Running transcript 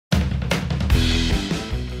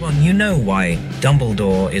Ron, you know why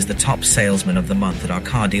Dumbledore is the top salesman of the month at our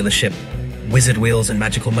car dealership, Wizard Wheels and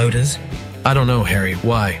Magical Motors? I don't know, Harry.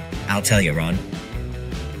 Why? I'll tell you, Ron.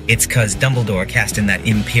 It's 'cause Dumbledore cast in that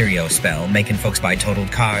Imperio spell, making folks buy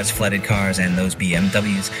totaled cars, flooded cars, and those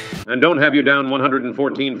BMWs. And don't have you down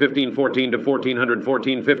 114, 1514 to 1400,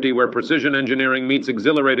 1450, where precision engineering meets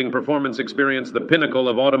exhilarating performance experience, the pinnacle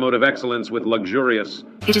of automotive excellence with luxurious.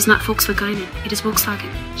 It is not Volkswagen, it is Volkswagen.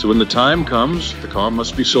 So when the time comes, the car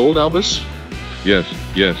must be sold, Albus? Yes,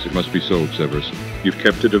 it must be sold, Severus. You've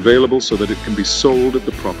kept it available so that it can be sold at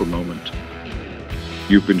the proper moment.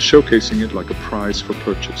 You've been showcasing it like a prize for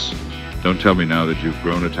purchase. Don't tell me now that you've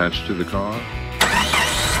grown attached to the car.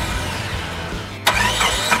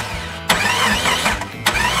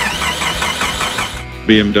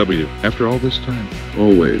 BMW, after all this time.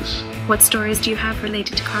 Always. What stories do you have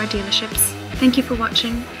related to car dealerships? Thank you for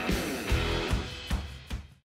watching.